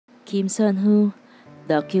Kim Sun-ho,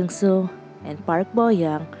 Do Kyung-soo, and Park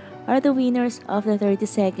Bo-young are the winners of the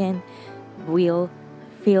 32nd Buil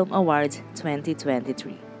Film Awards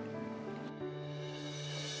 2023.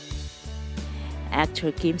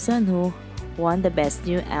 Actor Kim Sun-ho won the Best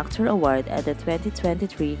New Actor award at the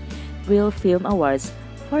 2023 Buil Film Awards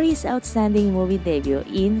for his outstanding movie debut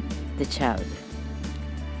in The Child.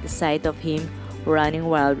 The sight of him running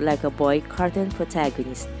wild like a boy cartoon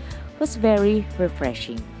protagonist was very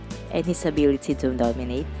refreshing, and his ability to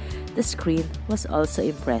dominate the screen was also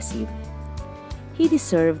impressive. He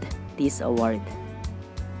deserved this award.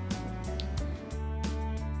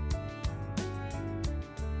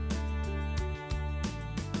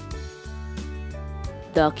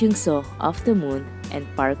 Do Kyung-soo of The Moon and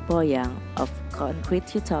Park Bo-young of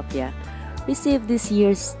Concrete Utopia received this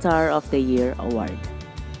year's Star of the Year award.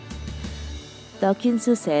 Do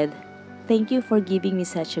Kyung-soo said, "Thank you for giving me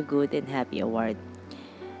such a good and happy award.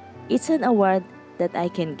 It's an award that I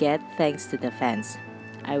can get thanks to the fans.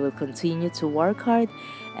 I will continue to work hard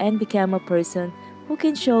and become a person who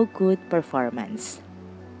can show good performance."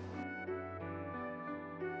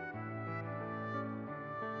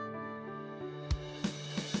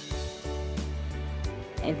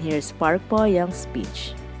 And here's Park Bo-young's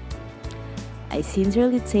speech. "I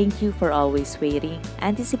sincerely thank you for always waiting,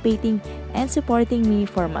 anticipating, and supporting me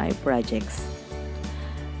for my projects.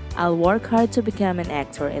 I'll work hard to become an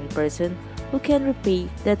actor and person who can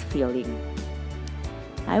repay that feeling.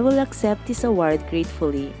 I will accept this award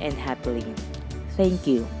gratefully and happily. Thank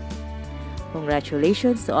you."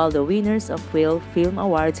 Congratulations to all the winners of Buil Film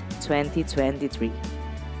Awards 2023.